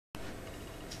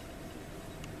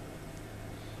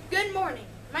Good morning.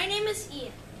 My name is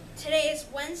Ian. Today is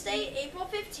Wednesday, April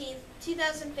 15th,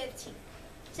 2015.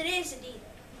 Today is a D-Day.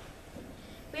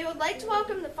 We would like to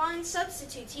welcome the following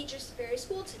substitute teachers to Ferry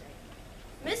School today.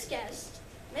 Miss Guest,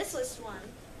 Miss Listwan,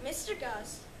 Mr.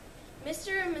 Gust,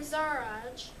 Mr.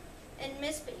 Mizaraj, and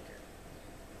Miss Baker.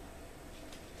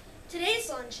 Today's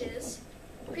lunch is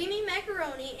creamy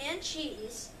macaroni and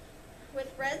cheese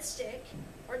with breadstick,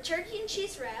 or turkey and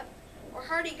cheese wrap, or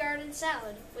hearty garden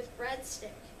salad with breadstick.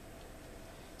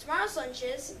 Tomorrow's lunch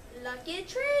is Lucky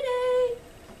Tree Day,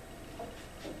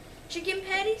 chicken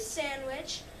patty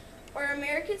sandwich, or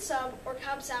American sub, or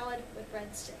Cobb salad with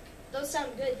breadstick. Those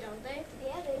sound good, don't they?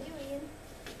 Yeah, they do, Ian.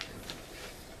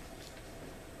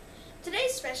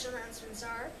 Today's special announcements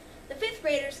are: the 5th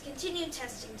graders continue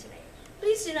testing today.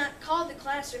 Please do not call the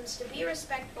classrooms to be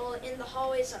respectful in the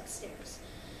hallways upstairs.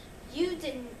 You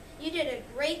did a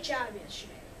great job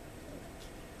yesterday.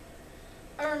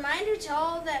 A reminder to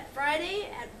all that Friday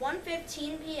at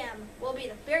 1:15 p.m. will be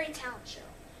the Ferry Talent Show.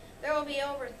 There will be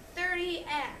over 30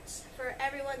 acts for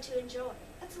everyone to enjoy.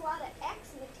 That's a lot of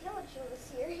acts in the talent show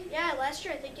this year. Yeah, last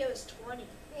year I think it was 20.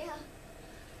 Yeah.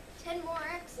 10 more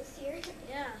acts this year.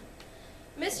 Yeah.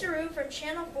 Mr. Rue from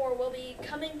Channel 4 will be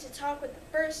coming to talk with the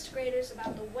 1st graders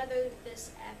about the weather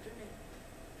this afternoon.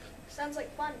 Sounds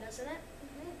like fun, doesn't it?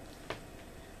 Mm-hmm.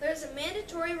 There's a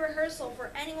mandatory rehearsal for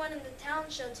anyone in the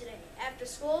talent show today after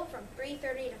school from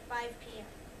 3:30 to 5 p.m.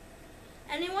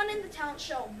 Anyone in the talent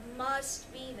show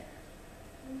must be there.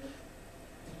 Mm-hmm.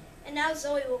 And now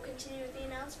Zoe will continue with the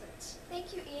announcements.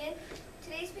 Thank you, Ian.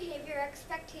 Today's behavior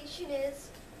expectation is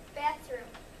bathroom.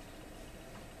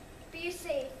 Be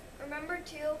safe. Remember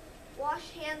to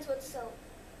wash hands with soap.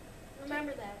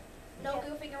 Remember that. No Yeah.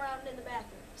 goofing around in the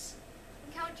bathrooms.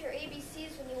 And count your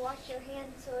ABCs when you wash your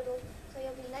hands so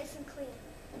you'll be nice and clean.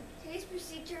 Today's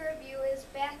procedure review is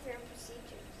bathroom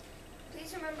procedures.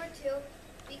 Please remember to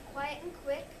be quiet and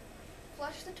quick,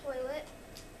 flush the toilet,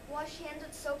 wash hands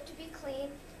with soap to be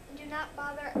clean, and do not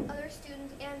bother other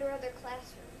students and or other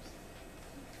classrooms.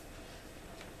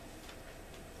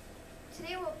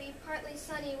 Today will be partly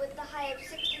sunny with the high of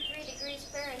 63 degrees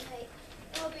Fahrenheit.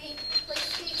 It will be like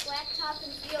skate, blacktop,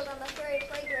 and field on the Ferry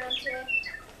playground today.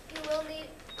 You will need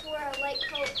to wear a light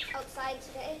coat outside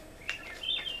today.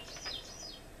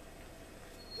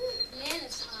 Man,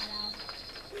 it's hot out.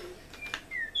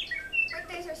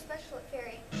 Birthdays are special at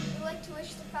Ferry. We would like to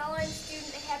wish the following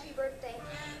student a happy birthday.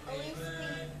 Elise B.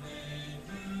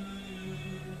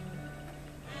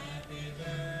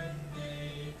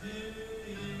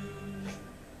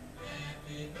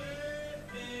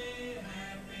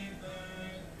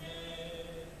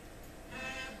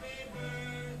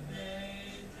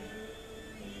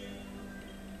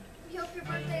 We hope your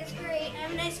birthday is great.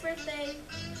 Have a nice birthday.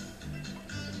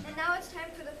 And now it's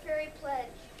time for the Ferry Pledge.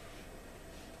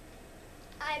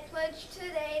 I pledge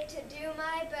today to do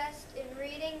my best in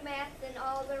reading, math, and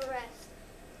all the rest.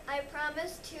 I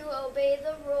promise to obey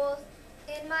the rules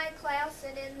in my class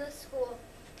and in the school.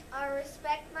 I'll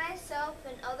respect myself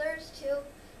and others too.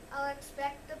 I'll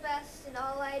expect the best in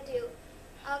all I do.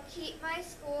 I'll keep my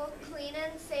school clean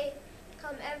and safe,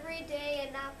 come every day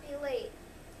and not be late.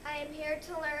 I am here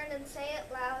to learn and say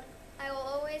it loud. I will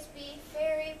always be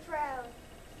very proud.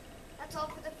 That's all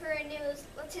for the Ferry News.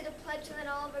 Let's say the pledge and then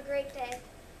all have a great day.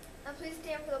 Now please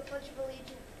stand for the Pledge of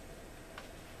Allegiance.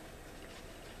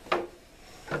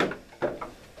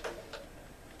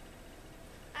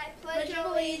 I Pledge of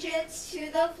allegiance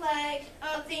to the flag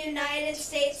of the United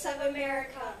States of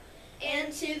America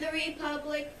and to the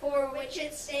republic for which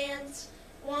it stands,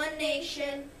 one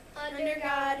nation, under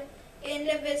God,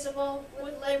 indivisible,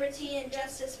 with liberty and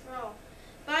justice for all.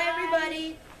 Bye,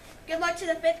 everybody. Good luck to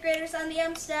the 5th graders on the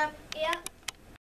M step. Yeah.